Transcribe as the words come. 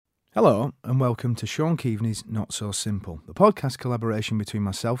Hello, and welcome to Sean Keaveney's Not So Simple, the podcast collaboration between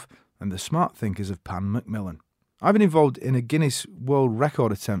myself and the smart thinkers of Pan Macmillan. I've been involved in a Guinness World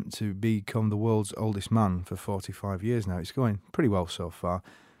Record attempt to become the world's oldest man for 45 years now. It's going pretty well so far.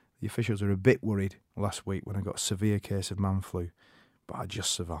 The officials were a bit worried last week when I got a severe case of man flu, but I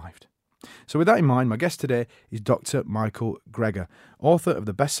just survived. So with that in mind, my guest today is Dr. Michael Greger, author of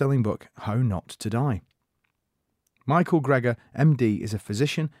the best-selling book, How Not to Die. Michael Greger, MD, is a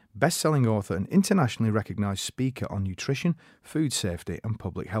physician, best-selling author and internationally recognised speaker on nutrition, food safety and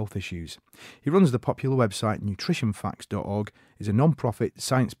public health issues. He runs the popular website nutritionfacts.org, is a non-profit,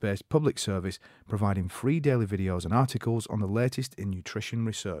 science-based public service providing free daily videos and articles on the latest in nutrition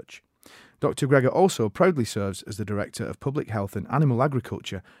research. Dr. Greger also proudly serves as the Director of Public Health and Animal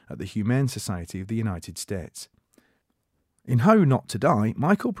Agriculture at the Humane Society of the United States. In How Not to Die,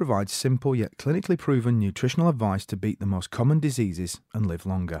 Michael provides simple yet clinically proven nutritional advice to beat the most common diseases and live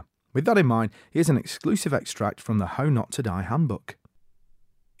longer. With that in mind, here's an exclusive extract from the How Not to Die handbook.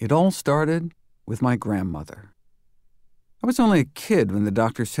 It all started with my grandmother. I was only a kid when the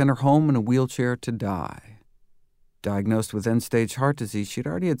doctor sent her home in a wheelchair to die. Diagnosed with end-stage heart disease, she'd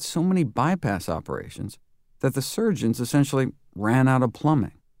already had so many bypass operations that the surgeons essentially ran out of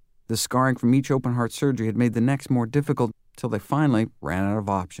plumbing. The scarring from each open-heart surgery had made the next more difficult till they finally ran out of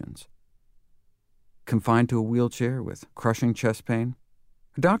options. Confined to a wheelchair with crushing chest pain,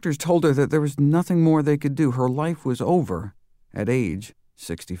 her doctors told her that there was nothing more they could do. Her life was over at age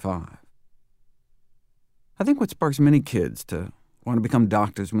 65. I think what sparks many kids to want to become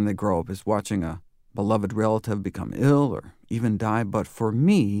doctors when they grow up is watching a beloved relative become ill or even die, but for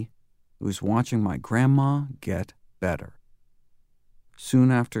me, it was watching my grandma get better.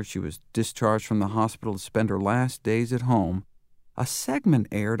 Soon after she was discharged from the hospital to spend her last days at home, a segment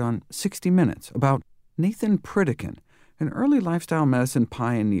aired on 60 Minutes about Nathan Pritikin, an early lifestyle medicine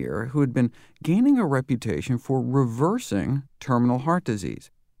pioneer who had been gaining a reputation for reversing terminal heart disease.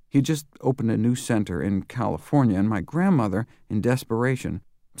 He had just opened a new center in California, and my grandmother, in desperation,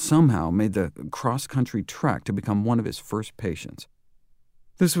 somehow made the cross-country trek to become one of his first patients.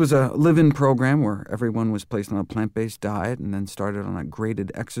 This was a live-in program where everyone was placed on a plant-based diet and then started on a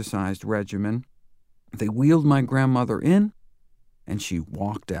graded exercise regimen. They wheeled my grandmother in, and she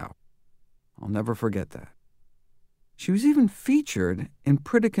walked out. I'll never forget that. She was even featured in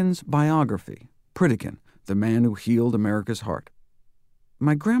Pritikin's biography, Pritikin, the man who healed America's heart.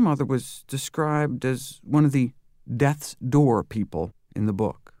 My grandmother was described as one of the death's door people in the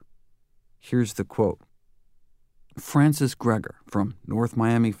book. Here's the quote. Francis Greger from North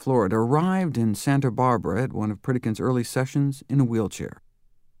Miami, Florida, arrived in Santa Barbara at one of Pritikin's early sessions in a wheelchair.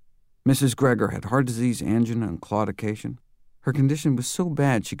 Mrs. Greger had heart disease, angina, and claudication. Her condition was so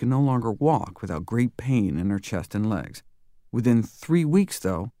bad she could no longer walk without great pain in her chest and legs. Within 3 weeks,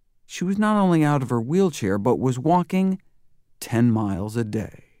 though, she was not only out of her wheelchair, but was walking 10 miles a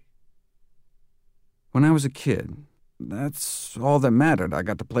day. When I was a kid, that's all that mattered. I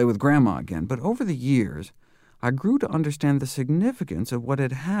got to play with Grandma again. But over the years, I grew to understand the significance of what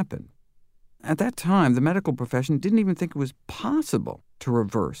had happened. At that time, the medical profession didn't even think it was possible to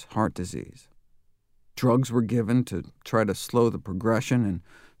reverse heart disease. Drugs were given to try to slow the progression, and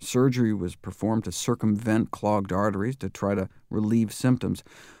surgery was performed to circumvent clogged arteries to try to relieve symptoms.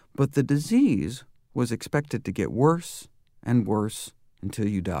 But the disease was expected to get worse and worse until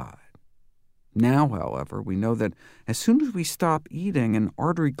you died. Now, however, we know that as soon as we stop eating an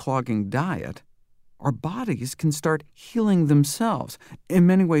artery-clogging diet, our bodies can start healing themselves, in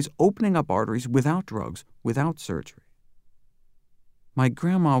many ways opening up arteries without drugs, without surgery. My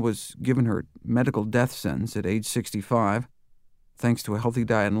grandma was given her medical death sentence at age 65. Thanks to a healthy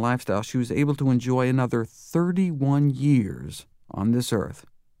diet and lifestyle, she was able to enjoy another 31 years on this earth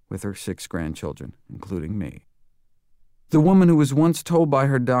with her 6 grandchildren, including me. The woman who was once told by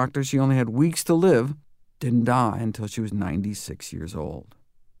her doctor she only had weeks to live didn't die until she was 96 years old.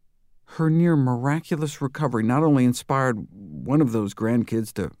 Her near-miraculous recovery not only inspired one of those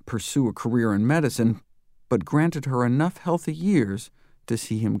grandkids to pursue a career in medicine, but granted her enough healthy years to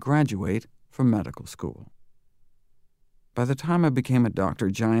see him graduate from medical school. By the time I became a doctor,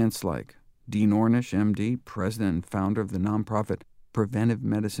 giants like Dean Ornish, MD, president and founder of the nonprofit Preventive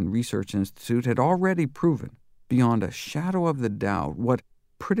Medicine Research Institute, had already proven, beyond a shadow of the doubt, what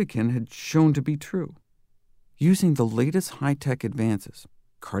Pritikin had shown to be true. Using the latest high-tech advances,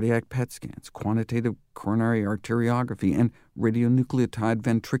 cardiac PET scans, quantitative coronary arteriography, and radionucleotide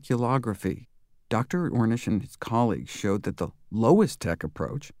ventriculography, Dr. Ornish and his colleagues showed that the lowest-tech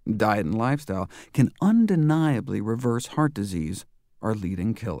approach, diet and lifestyle, can undeniably reverse heart disease, our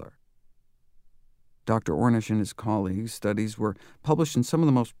leading killer. Dr. Ornish and his colleagues' studies were published in some of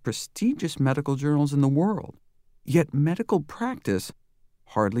the most prestigious medical journals in the world. Yet medical practice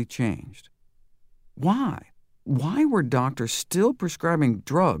hardly changed. Why? Why were doctors still prescribing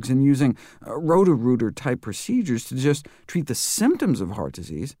drugs and using Roto-Rooter-type procedures to just treat the symptoms of heart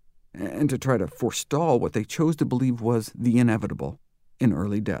disease and to try to forestall what they chose to believe was the inevitable, in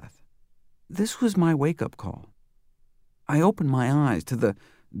early death? This was my wake-up call. I opened my eyes to the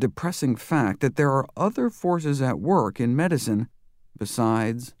depressing fact that there are other forces at work in medicine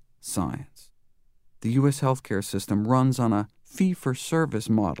besides science. The U.S. healthcare system runs on a fee-for-service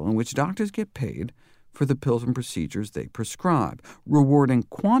model in which doctors get paid for the pills and procedures they prescribe, rewarding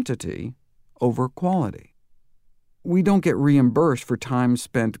quantity over quality. We don't get reimbursed for time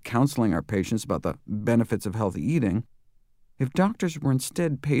spent counseling our patients about the benefits of healthy eating. If doctors were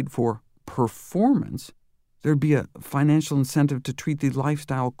instead paid for performance, there'd be a financial incentive to treat the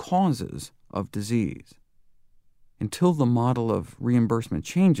lifestyle causes of disease. Until the model of reimbursement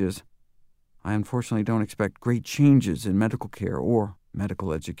changes, I unfortunately don't expect great changes in medical care or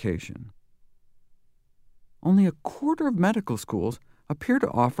medical education. Only a quarter of medical schools appear to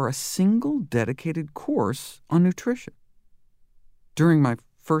offer a single dedicated course on nutrition. During my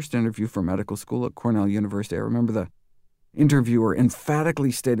first interview for medical school at Cornell University, I remember the interviewer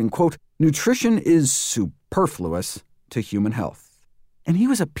emphatically stating, quote, "Nutrition is superfluous to human health." And he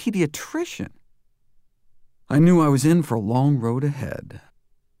was a pediatrician. I knew I was in for a long road ahead.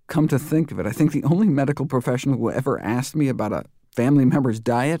 Come to think of it, I think the only medical professional who ever asked me about a family member's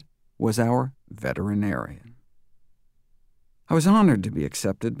diet was our veterinarian. I was honored to be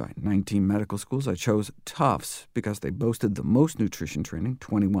accepted by 19 medical schools. I chose Tufts because they boasted the most nutrition training,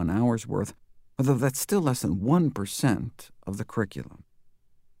 21 hours worth, although that's still less than 1% of the curriculum.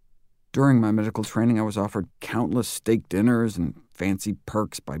 During my medical training, I was offered countless steak dinners and fancy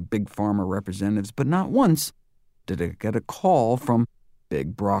perks by Big Pharma representatives, but not once did I get a call from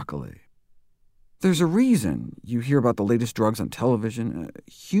Big Broccoli. There's a reason you hear about the latest drugs on television.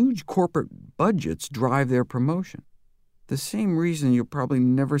 Huge corporate budgets drive their promotion. The same reason you'll probably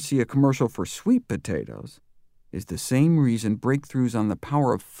never see a commercial for sweet potatoes is the same reason breakthroughs on the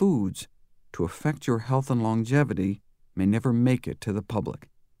power of foods to affect your health and longevity may never make it to the public.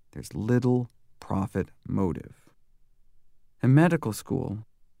 There's little profit motive. In medical school,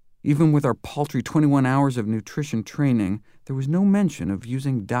 even with our paltry 21 hours of nutrition training, there was no mention of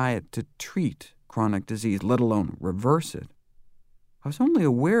using diet to treat chronic disease, let alone reverse it. I was only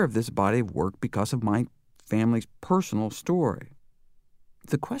aware of this body of work because of my family's personal story.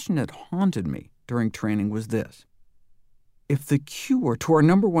 The question that haunted me during training was this: if the cure to our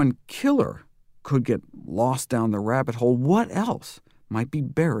number one killer could get lost down the rabbit hole, what else might be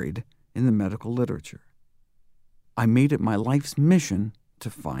buried in the medical literature? I made it my life's mission to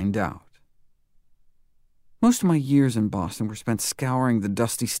find out. Most of my years in Boston were spent scouring the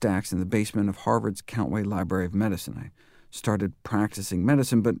dusty stacks in the basement of Harvard's Countway Library of Medicine. I started practicing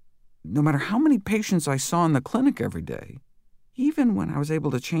medicine, but no matter how many patients I saw in the clinic every day, even when I was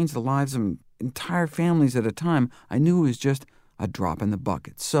able to change the lives of entire families at a time, I knew it was just a drop in the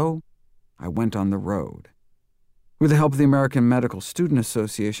bucket. So I went on the road. With the help of the American Medical Student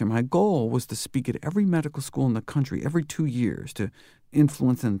Association, my goal was to speak at every medical school in the country every 2 years to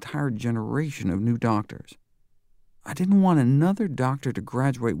influence an entire generation of new doctors. I didn't want another doctor to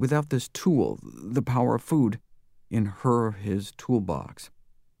graduate without this tool, the power of food, in her or his toolbox.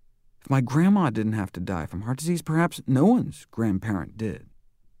 If my grandma didn't have to die from heart disease, perhaps no one's grandparent did.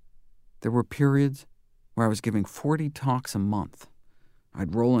 There were periods where I was giving 40 talks a month.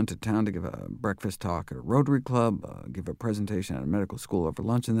 I'd roll into town to give a breakfast talk at a Rotary Club, give a presentation at a medical school over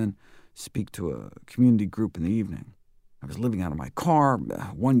lunch, and then speak to a community group in the evening. I was living out of my car,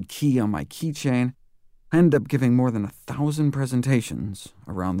 one key on my keychain. I ended up giving more than 1,000 presentations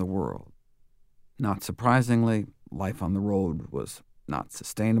around the world. Not surprisingly, life on the road was not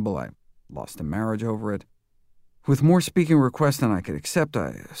sustainable. I lost a marriage over it. With more speaking requests than I could accept,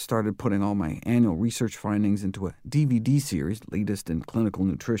 I started putting all my annual research findings into a DVD series, latest in clinical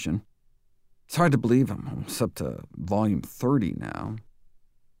nutrition. It's hard to believe I'm almost up to volume 30 now.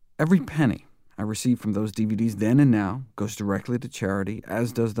 Every penny I receive from those DVDs then and now goes directly to charity,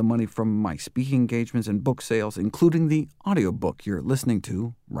 as does the money from my speaking engagements and book sales, including the audiobook you're listening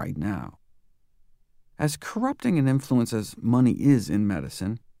to right now. As corrupting an influence as money is in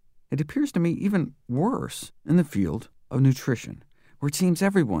medicine, it appears to me even worse in the field of nutrition, where it seems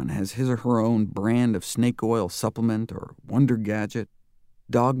everyone has his or her own brand of snake oil supplement or wonder gadget.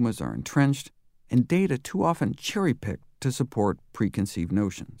 Dogmas are entrenched, and data too often cherry-picked to support preconceived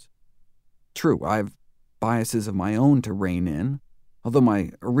notions. True, I have biases of my own to rein in. Although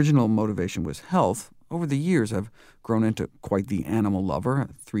my original motivation was health, over the years I've grown into quite the animal lover.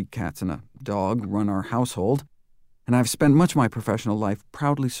 3 cats and a dog run our household, and I've spent much of my professional life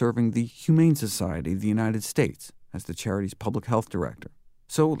proudly serving the Humane Society of the United States as the charity's public health director.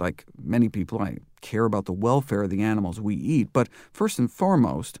 So, like many people, I care about the welfare of the animals we eat, but first and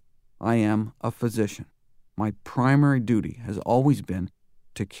foremost, I am a physician. My primary duty has always been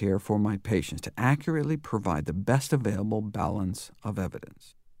to care for my patients, to accurately provide the best available balance of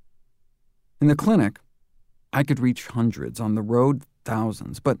evidence. In the clinic, I could reach hundreds, on the road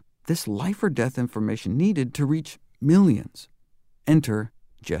thousands, but this life-or-death information needed to reach millions. Enter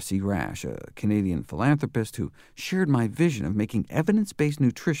Jesse Rash, a Canadian philanthropist who shared my vision of making evidence-based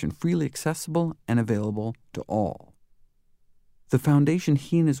nutrition freely accessible and available to all. The foundation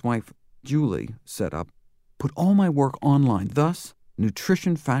he and his wife, Julie, set up put all my work online. Thus,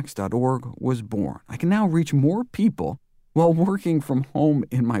 nutritionfacts.org was born. I can now reach more people while working from home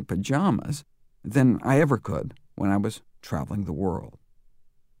in my pajamas than I ever could when I was traveling the world.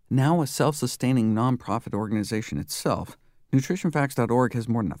 Now a self-sustaining nonprofit organization itself, nutritionfacts.org has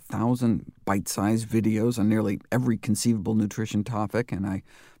more than 1,000 bite-sized videos on nearly every conceivable nutrition topic, and I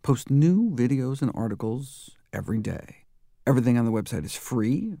post new videos and articles every day. Everything on the website is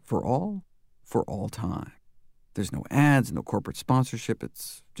free for all time. There's no ads, no corporate sponsorship.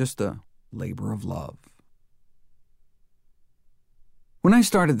 It's just a labor of love. When I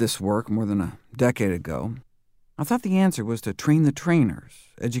started this work more than a decade ago, I thought the answer was to train the trainers,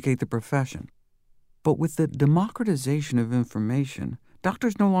 educate the profession. But with the democratization of information,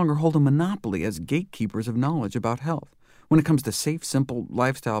 doctors no longer hold a monopoly as gatekeepers of knowledge about health. When it comes to safe, simple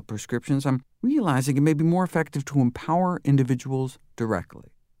lifestyle prescriptions, I'm realizing it may be more effective to empower individuals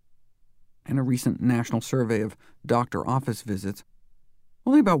directly. In a recent national survey of doctor office visits,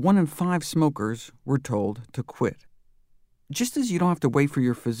 only about 1 in 5 smokers were told to quit. Just as you don't have to wait for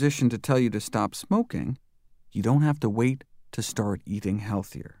your physician to tell you to stop smoking, you don't have to wait to start eating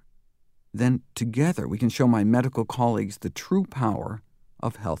healthier. Then together we can show my medical colleagues the true power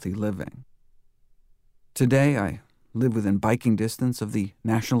of healthy living. Today I live within biking distance of the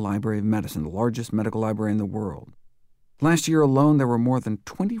National Library of Medicine, the largest medical library in the world. Last year alone, there were more than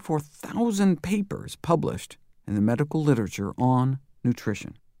 24,000 papers published in the medical literature on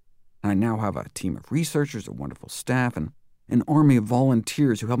nutrition. I now have a team of researchers, a wonderful staff, and an army of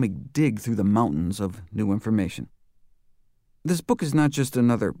volunteers who help me dig through the mountains of new information. This book is not just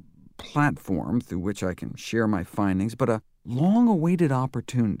another platform through which I can share my findings, but a long-awaited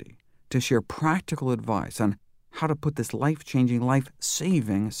opportunity to share practical advice on how to put this life-changing,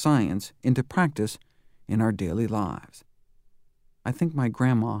 life-saving science into practice in our daily lives. I think my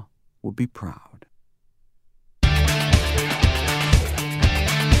grandma will be proud.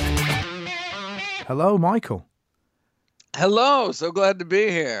 Hello, Michael. Hello, so glad to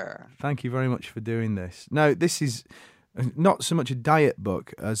be here. Thank you very much for doing this. Now, this is not so much a diet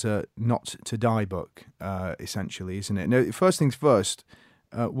book as a not to die book, essentially, isn't it? Now, first things first,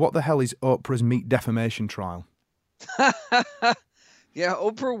 what the hell is Oprah's meat defamation trial? Yeah,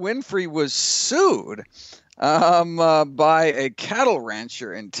 Oprah Winfrey was sued by a cattle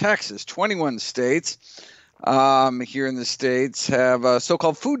rancher in Texas. 21 states here in the States have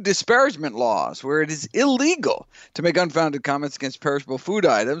so-called food disparagement laws where it is illegal to make unfounded comments against perishable food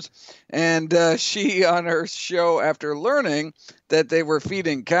items. And she, on her show, after learning that they were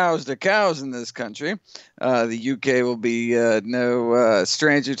feeding cows to cows in this country, the UK will be no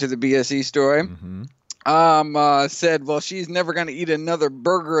stranger to the BSE story, said, well, she's never going to eat another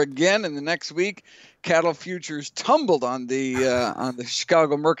burger again. And the next week, cattle futures tumbled on the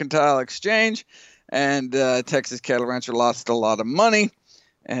Chicago Mercantile Exchange, and Texas cattle rancher lost a lot of money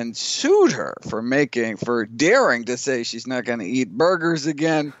and sued her for daring to say she's not going to eat burgers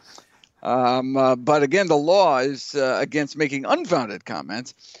again. But again, the law is against making unfounded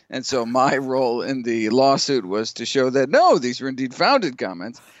comments. And so my role in the lawsuit was to show that, no, these were indeed founded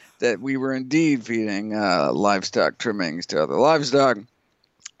comments, that we were indeed feeding livestock trimmings to other livestock.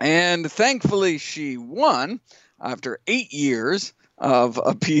 And thankfully she won after 8 years of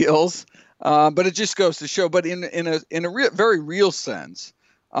appeals. But it just goes to show, but in a very real sense,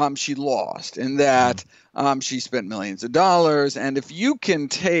 she lost in that she spent millions of dollars. And if you can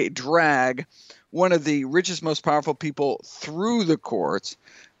drag one of the richest, most powerful people through the courts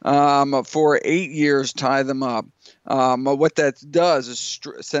for 8 years, tie them up, what that does is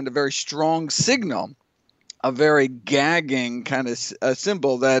send a very strong signal, a very gagging kind of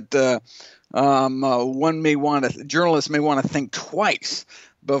symbol that journalists may want to think twice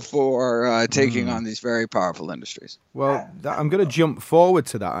before taking on these very powerful industries. Well, I'm going to jump forward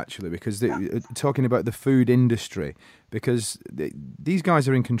to that actually, because talking about the food industry, because these guys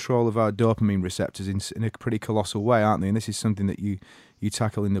are in control of our dopamine receptors in a pretty colossal way, aren't they? And this is something that you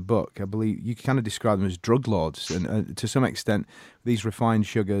tackle in the book. I believe you kind of describe them as drug lords, and to some extent, these refined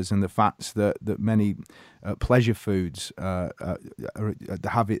sugars and the fats that many pleasure foods have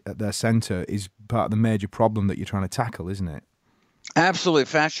it at their centre is part of the major problem that you're trying to tackle, isn't it? Absolutely.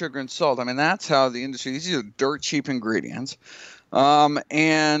 Fat, sugar, and salt. I mean, that's how the industry, these are dirt cheap ingredients.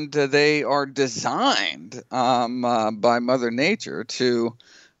 And they are designed by Mother Nature to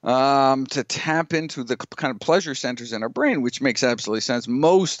tap into the kind of pleasure centers in our brain, which makes absolutely sense.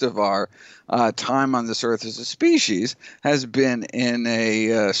 Most of our time on this earth as a species has been in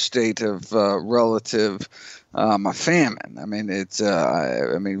a state of relative famine. I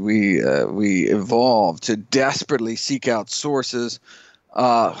mean, we evolved to desperately seek out sources,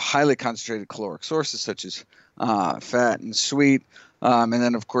 highly concentrated caloric sources such as fat and sweet. And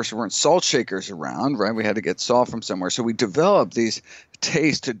then, of course, there weren't salt shakers around, right? We had to get salt from somewhere. So we developed these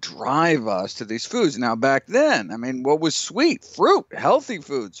tastes to drive us to these foods. Now, back then, I mean, what was sweet? Fruit, healthy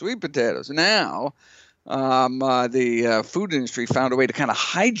food, sweet potatoes. Now, the food industry found a way to kind of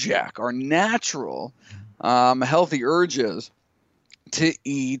hijack our natural healthy urges to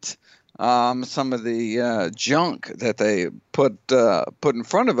eat some of the junk that they put in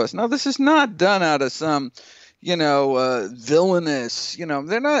front of us. Now, this is not done out of some villainous,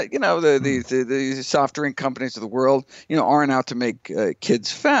 they're not, the soft drink companies of the world, aren't out to make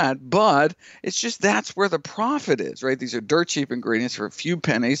kids fat, but it's just that's where the profit is, right? These are dirt cheap ingredients for a few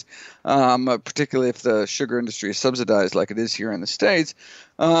pennies, particularly if the sugar industry is subsidized like it is here in the States,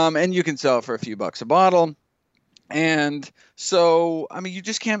 and you can sell it for a few bucks a bottle. And so, I mean, you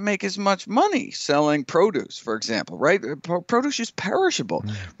just can't make as much money selling produce, for example, right? Produce is perishable,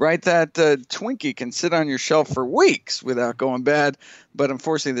 right? That Twinkie can sit on your shelf for weeks without going bad. But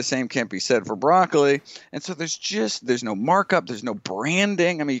unfortunately, the same can't be said for broccoli. And so there's no markup. There's no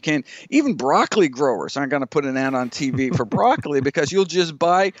branding. I mean, even broccoli growers aren't going to put an ad on TV for broccoli because you'll just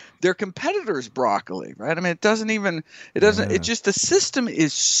buy their competitors' broccoli, right? I mean, it just the system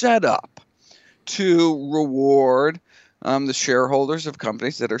is set up to reward the shareholders of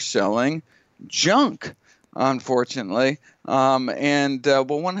companies that are selling junk, unfortunately. One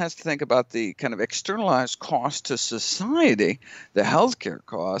has to think about the kind of externalized cost to society, the healthcare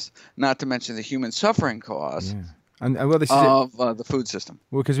costs, not to mention the human suffering costs. Yeah. And this is the food system.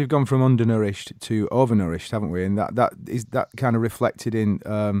 Well, because we've gone from undernourished to overnourished, haven't we? And that kind of reflected in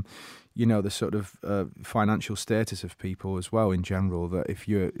the sort of financial status of people as well in general, that if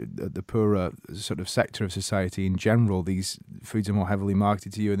you're the poorer sort of sector of society in general, these foods are more heavily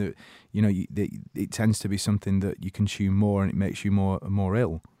marketed to you, and it tends to be something that you consume more and it makes you more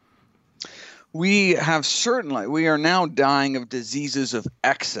ill. We are now dying of diseases of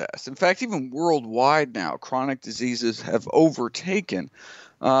excess. In fact, even worldwide now, chronic diseases have overtaken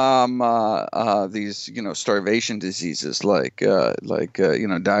these starvation diseases like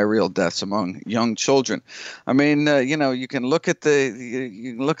diarrheal deaths among young children. I mean, you can look at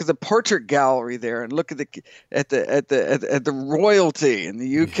the portrait gallery there and look at the royalty in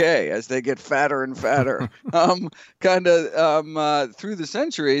the UK as they get fatter and fatter, through the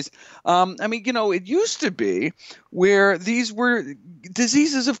centuries. It used to be where these were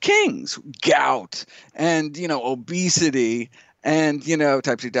diseases of kings, gout and obesity. And,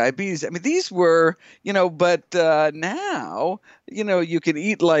 type 2 diabetes. I mean, these were, but now, you can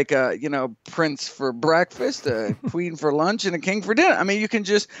eat like a, prince for breakfast, a queen for lunch, and a king for dinner. I mean,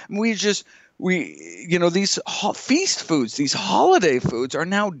 these feast foods, these holiday foods are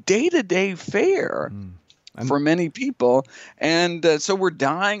now day-to-day fare for many people. And so we're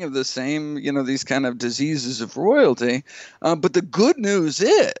dying of the same, these kind of diseases of royalty. But the good news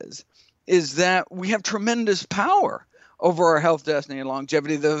is that we have tremendous power over our health, destiny, and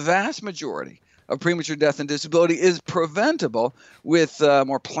longevity. The vast majority of premature death and disability is preventable with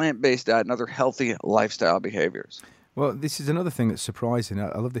more plant-based diet and other healthy lifestyle behaviors. Well, this is another thing that's surprising.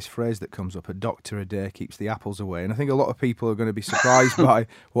 I love this phrase that comes up, a doctor a day keeps the apples away. And I think a lot of people are going to be surprised by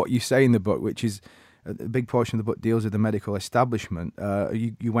what you say in the book, which is a big portion of the book deals with the medical establishment.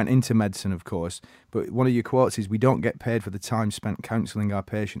 You went into medicine, of course, but one of your quotes is, "We don't get paid for the time spent counselling our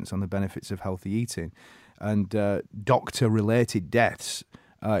patients on the benefits of healthy eating." And doctor-related deaths,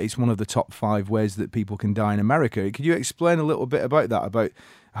 it's one of the top 5 ways that people can die in America. Could you explain a little bit about that, about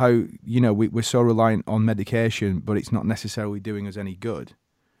how, we're so reliant on medication, but it's not necessarily doing us any good?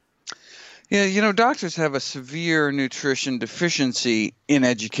 Yeah, doctors have a severe nutrition deficiency in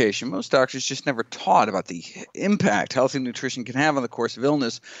education. Most doctors just never taught about the impact healthy nutrition can have on the course of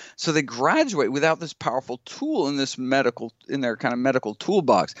illness. So they graduate without this powerful tool in their kind of medical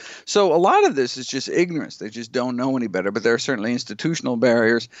toolbox. So a lot of this is just ignorance. They just don't know any better. But there are certainly institutional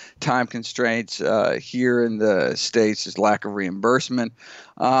barriers, time constraints here in the States, just lack of reimbursement.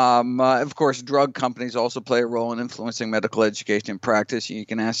 Of course, drug companies also play a role in influencing medical education and practice. You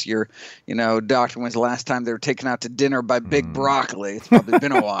can ask your, doctor when's the last time they were taken out to dinner by Big Broccoli. It's probably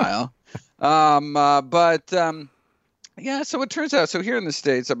been a while. Yeah, so it turns out, here in the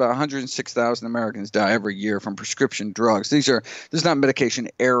States, about 106,000 Americans die every year from prescription drugs. This is not medication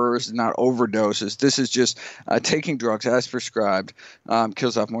errors, not overdoses. This is just taking drugs as prescribed,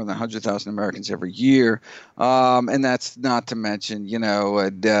 kills off more than 100,000 Americans every year. And that's not to mention,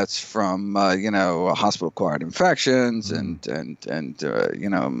 deaths from, hospital-acquired infections and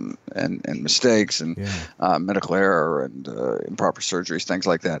mistakes and medical error and improper surgeries, things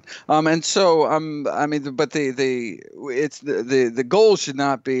like that. The goal should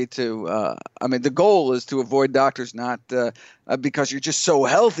not be to. The goal is to avoid doctors not because you're just so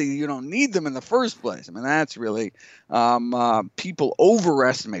healthy you don't need them in the first place. That's really people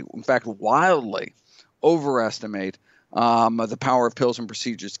overestimate, in fact, wildly overestimate the power of pills and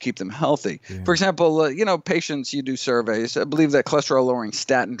procedures to keep them healthy. Yeah. For example, patients, you do surveys, believe that cholesterol-lowering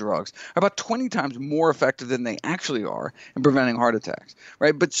statin drugs are about 20 times more effective than they actually are in preventing heart attacks,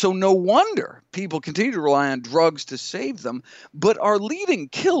 right? But so no wonder people continue to rely on drugs to save them, but our leading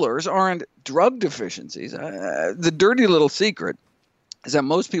killers aren't drug deficiencies. The dirty little secret is that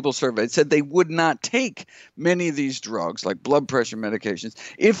most people surveyed said they would not take many of these drugs, like blood pressure medications,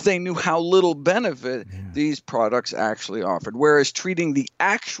 if they knew how little benefit these products actually offered. Whereas treating the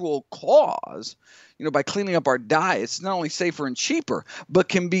actual cause, by cleaning up our diets, it's not only safer and cheaper, but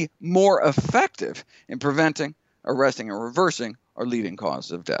can be more effective in preventing, arresting, and reversing our leading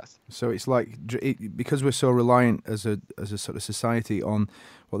causes of death. So it's like, because we're so reliant as a sort of society on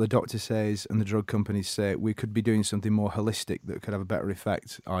what the doctor says and the drug companies say, we could be doing something more holistic that could have a better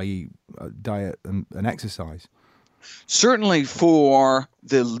effect, i.e. Diet and exercise. Certainly for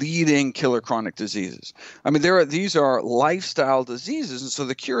the leading killer chronic diseases. These are lifestyle diseases, and so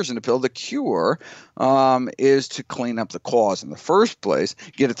the cure isn't a pill. The cure is to clean up the cause in the first place,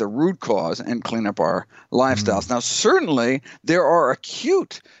 get at the root cause, and clean up our lifestyles. Now, certainly there are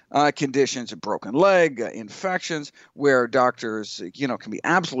acute conditions, a broken leg, infections, where doctors, can be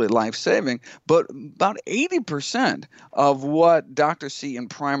absolutely life-saving. But about 80% of what doctors see in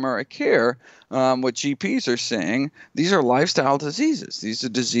primary care, what GPs are seeing, these are lifestyle diseases. These are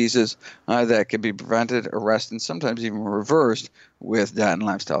diseases that can be prevented, arrested, and sometimes even reversed with diet and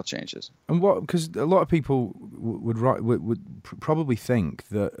lifestyle changes. And because a lot of people would probably think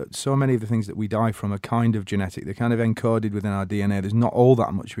that so many of the things that we die from are kind of genetic. They're kind of encoded within our DNA. There's not all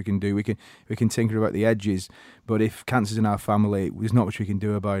that much we can do. We can tinker about the edges, but if cancer's in our family, there's not much we can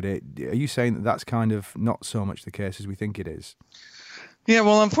do about it. Are you saying that that's kind of not so much the case as we think it is? Yeah,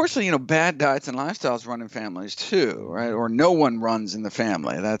 well, unfortunately, bad diets and lifestyles run in families too, right? Or no one runs in the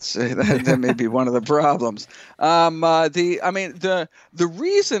family. That may be one of the problems. The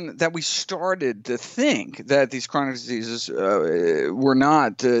reason that we started to think that these chronic diseases were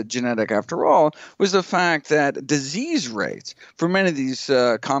not genetic after all was the fact that disease rates for many of these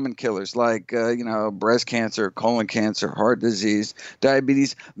common killers, like breast cancer, colon cancer, heart disease,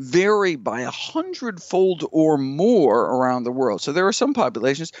 diabetes, vary by 100-fold or more around the world. So there are some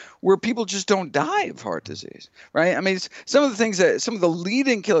populations where people just don't die of heart disease, right? Some of the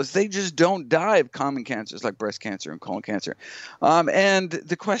leading killers, they just don't die of common cancers like breast cancer and colon cancer. And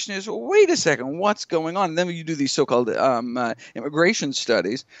the question is, well, wait a second, what's going on? And then you do these so-called immigration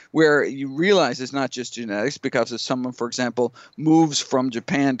studies where you realize it's not just genetics, because if someone, for example, moves from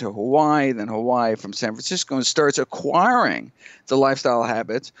Japan to Hawaii, then Hawaii from San Francisco, and starts acquiring the lifestyle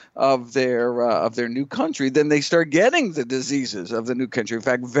habits of their new country, then they start getting the diseases of the new country. In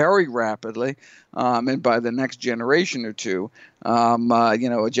fact, very rapidly, and by the next generation or two,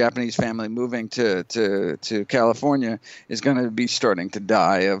 a Japanese family moving to California is going to be starting to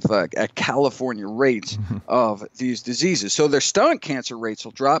die of at California rates of these diseases. So their stomach cancer rates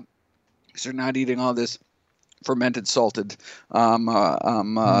will drop because they're not eating all this fermented, salted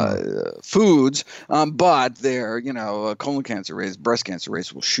foods, but their colon cancer rates, breast cancer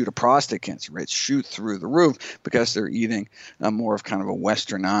rates will shoot, a prostate cancer rates shoot through the roof because they're eating more of kind of a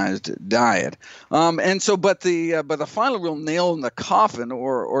westernized diet. And so, but the final real nail in the coffin,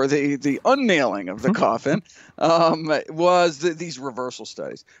 or the unnailing of the coffin, was these reversal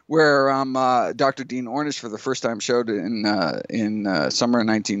studies, where Dr. Dean Ornish for the first time showed in summer of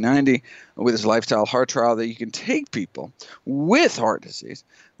 1990 with his lifestyle heart trial that you can take people with heart disease,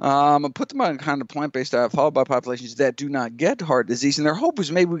 put them on kind of plant-based diet, followed by populations that do not get heart disease, and their hope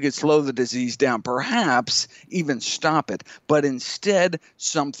was maybe we could slow the disease down, perhaps even stop it. But instead,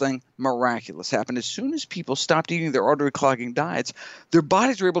 something miraculous happened. As soon as people stopped eating their artery-clogging diets, their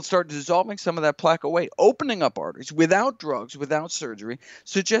bodies were able to start dissolving some of that plaque away, opening up arteries without drugs, without surgery,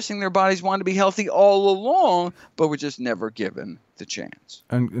 suggesting their bodies wanted to be healthy all along, but were just never given the chance.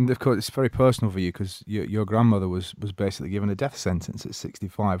 And of course, it's very personal for you because your grandmother was basically given a death sentence at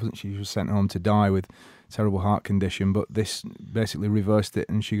 65, wasn't she? She was sent home to die with terrible heart condition, but this basically reversed it,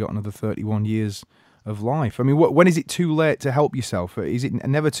 and she got another 31 years of life. I mean, when is it too late to help yourself? Is it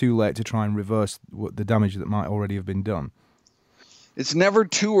never too late to try and reverse the damage that might already have been done? It's never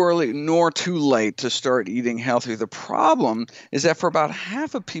too early nor too late to start eating healthy. The problem is that for about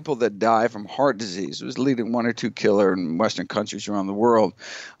half of people that die from heart disease, it was the leading one or two killer in Western countries around the world,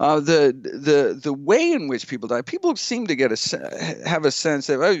 the way in which people die, people seem to have a sense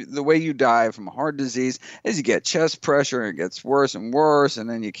that the way you die from heart disease is you get chest pressure, and it gets worse and worse, and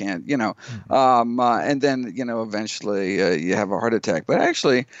then you can't, and then, eventually you have a heart attack. But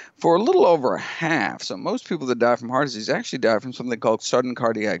actually, for a little over half, so most people that die from heart disease actually die from something called sudden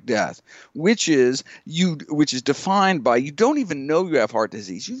cardiac death, which is defined by you don't even know you have heart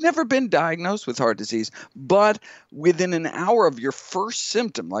disease. You've never been diagnosed with heart disease, but within an hour of your first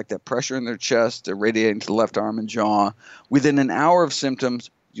symptom, like that pressure in their chest radiating to the left arm and jaw, within an hour of symptoms,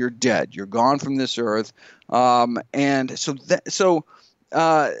 you're dead. You're gone from this earth. And so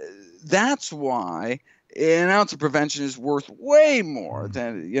that's why an ounce of prevention is worth way more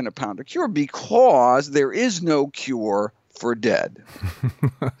than a pound of cure, because there is no cure for dead.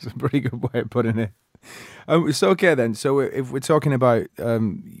 That's a pretty good way of putting it. So okay then. So if we're talking about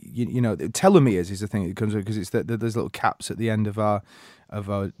telomeres is the thing that comes because it's there's little caps at the end of our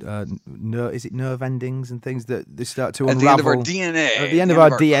is it nerve endings and things that they start to unravel at the end of our DNA. At the end of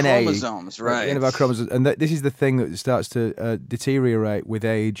our DNA, chromosomes, right? At the end of our chromosomes, and this is the thing that starts to deteriorate with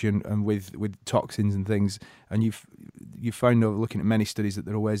age and with toxins and things. And you found, looking at many studies, that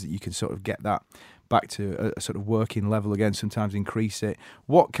there are ways that you can sort of get that back to a sort of working level again, sometimes increase it.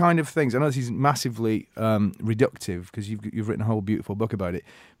 What kind of things? I know this is massively reductive because you've written a whole beautiful book about it,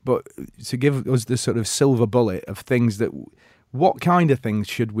 but to give us the sort of silver bullet of things that, what kind of things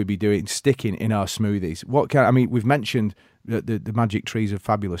should we be doing, sticking in our smoothies? We've mentioned the magic trees of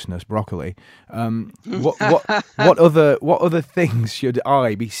fabulousness, broccoli. What other things should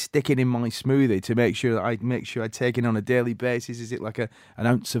I be sticking in my smoothie to make sure I take it on a daily basis? Is it like an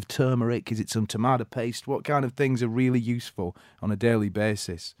ounce of turmeric? Is it some tomato paste? What kind of things are really useful on a daily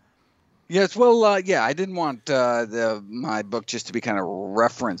basis? Yes, well, I didn't want my book just to be kind of a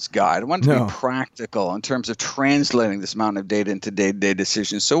reference guide. I wanted to be practical in terms of translating this mountain of data into day-to-day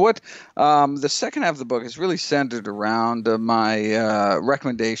decisions. So what the second half of the book is really centered around my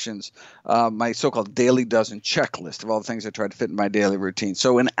recommendations, my so-called daily dozen checklist of all the things I try to fit in my daily routine.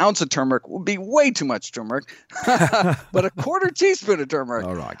 So an ounce of turmeric would be way too much turmeric, but a quarter teaspoon of turmeric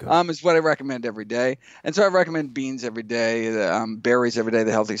is what I recommend every day. And so I recommend beans every day, berries every day,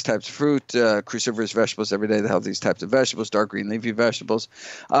 the healthiest types of fruit, cruciferous vegetables every day, the healthiest types of vegetables, dark green leafy vegetables,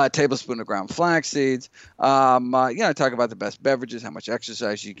 a tablespoon of ground flax seeds. I talk about the best beverages, how much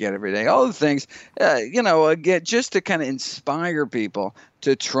exercise you get every day, all the things, just to kind of inspire people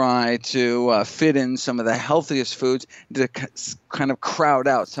to try to fit in some of the healthiest foods, to kind of crowd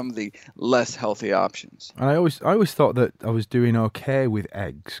out some of the less healthy options. And I always thought that I was doing okay with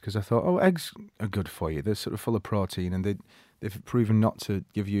eggs, because I thought, eggs are good for you. They're sort of full of protein, and they've proven not to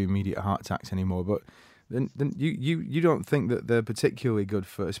give you immediate heart attacks anymore. But then you don't think that they're particularly good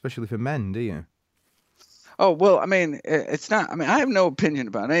especially for men, do you? Oh, well, it's not. I have no opinion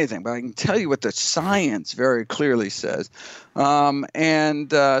about anything, but I can tell you what the science very clearly says. Eggs,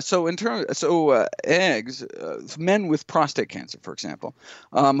 men with prostate cancer, for example,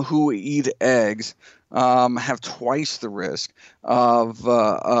 who eat eggs, have twice the risk of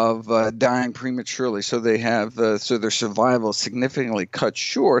dying prematurely. So they have so their survival is significantly cut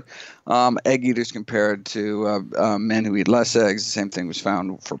short. Egg eaters compared to men who eat less eggs. The same thing was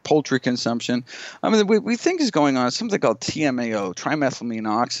found for poultry consumption. I mean, we think is going on something called TMAO, trimethylamine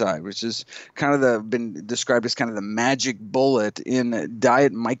oxide, which is kind of been described as kind of the magic bullet in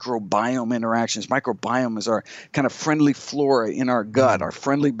diet microbiome interactions. Microbiome is our kind of friendly flora in our gut, our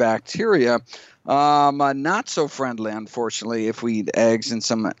friendly bacteria. Not so friendly, unfortunately, if we eat eggs and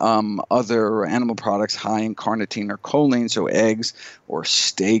some other animal products high in carnitine or choline, so eggs or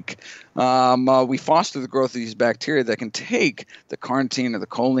steak. We foster the growth of these bacteria that can take the carnitine or the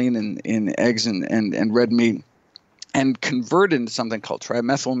choline in eggs and red meat and convert it into something called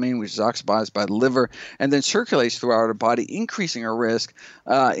trimethylamine, which is oxidized by the liver, and then circulates throughout our body, increasing our risk,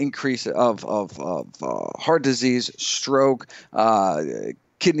 increase of heart disease, stroke,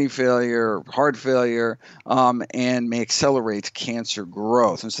 kidney failure, heart failure, and may accelerate cancer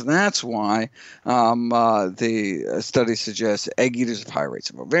growth. And so that's why the study suggests egg eaters have higher rates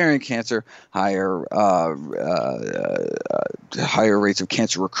of ovarian cancer, higher rates of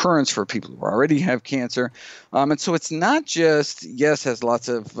cancer recurrence for people who already have cancer. And so it's not just, yes, has lots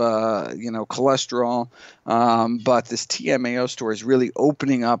of cholesterol, but this TMAO story is really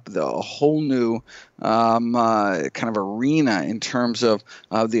opening up a whole new kind of arena in terms of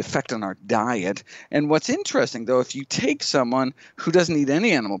the effect on our diet. And what's interesting, though, if you take someone who doesn't eat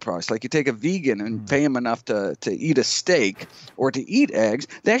any animal products, like you take a vegan and pay him enough to eat a steak or to eat eggs,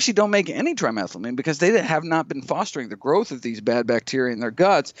 they actually don't make any trimethylamine because they have not been fostering the growth of these bad bacteria in their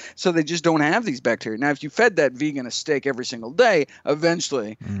guts, so they just don't have these bacteria. Now, if you fed that vegan a steak every single day,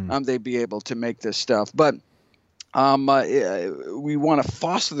 eventually they'd be able to make this stuff. But we want to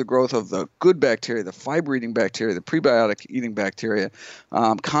foster the growth of the good bacteria, the fiber-eating bacteria, the prebiotic-eating bacteria,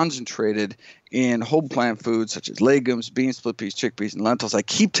 concentrated in whole plant foods such as legumes, beans, split peas, chickpeas, and lentils. I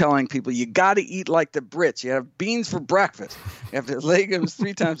keep telling people you got to eat like the Brits. You have beans for breakfast. You have to have legumes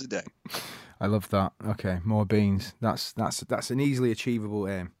 3 times a day. I love that. Okay, more beans. That's an easily achievable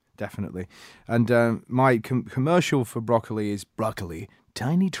aim, definitely. And my commercial for broccoli is broccoli,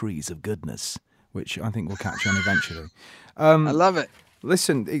 tiny trees of goodness, which I think we'll catch on eventually. I love it.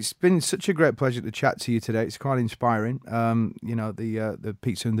 Listen, it's been such a great pleasure to chat to you today. It's quite inspiring. The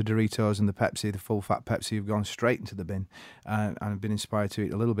pizza and the Doritos and the Pepsi, the full-fat Pepsi, have gone straight into the bin, and I've been inspired to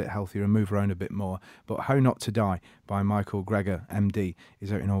eat a little bit healthier and move around a bit more. But How Not to Die by Michael Greger, MD,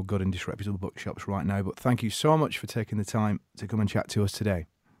 is out in all good and disreputable bookshops right now. But thank you so much for taking the time to come and chat to us today.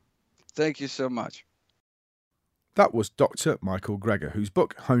 Thank you so much. That was Dr. Michael Greger, whose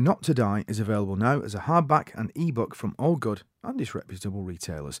book How Not to Die is available now as a hardback and ebook from all good and disreputable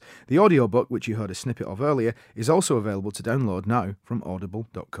retailers. The audiobook, which you heard a snippet of earlier, is also available to download now from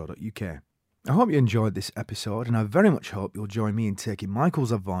audible.co.uk. I hope you enjoyed this episode, and I very much hope you'll join me in taking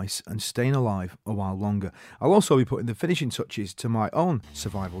Michael's advice and staying alive a while longer. I'll also be putting the finishing touches to my own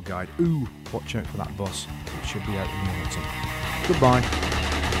survival guide. Ooh, watch out for that bus. It should be out in the autumn. Goodbye.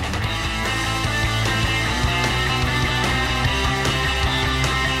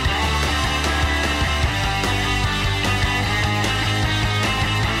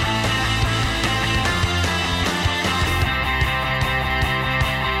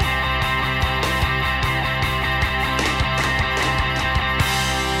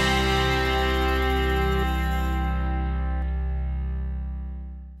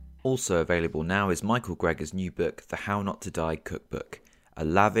 Also available now is Michael Greger's new book, The How Not to Die Cookbook, a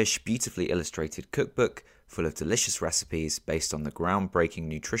lavish, beautifully illustrated cookbook full of delicious recipes based on the groundbreaking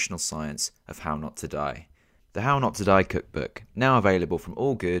nutritional science of how not to die. The How Not to Die Cookbook, now available from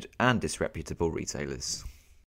all good and disreputable retailers.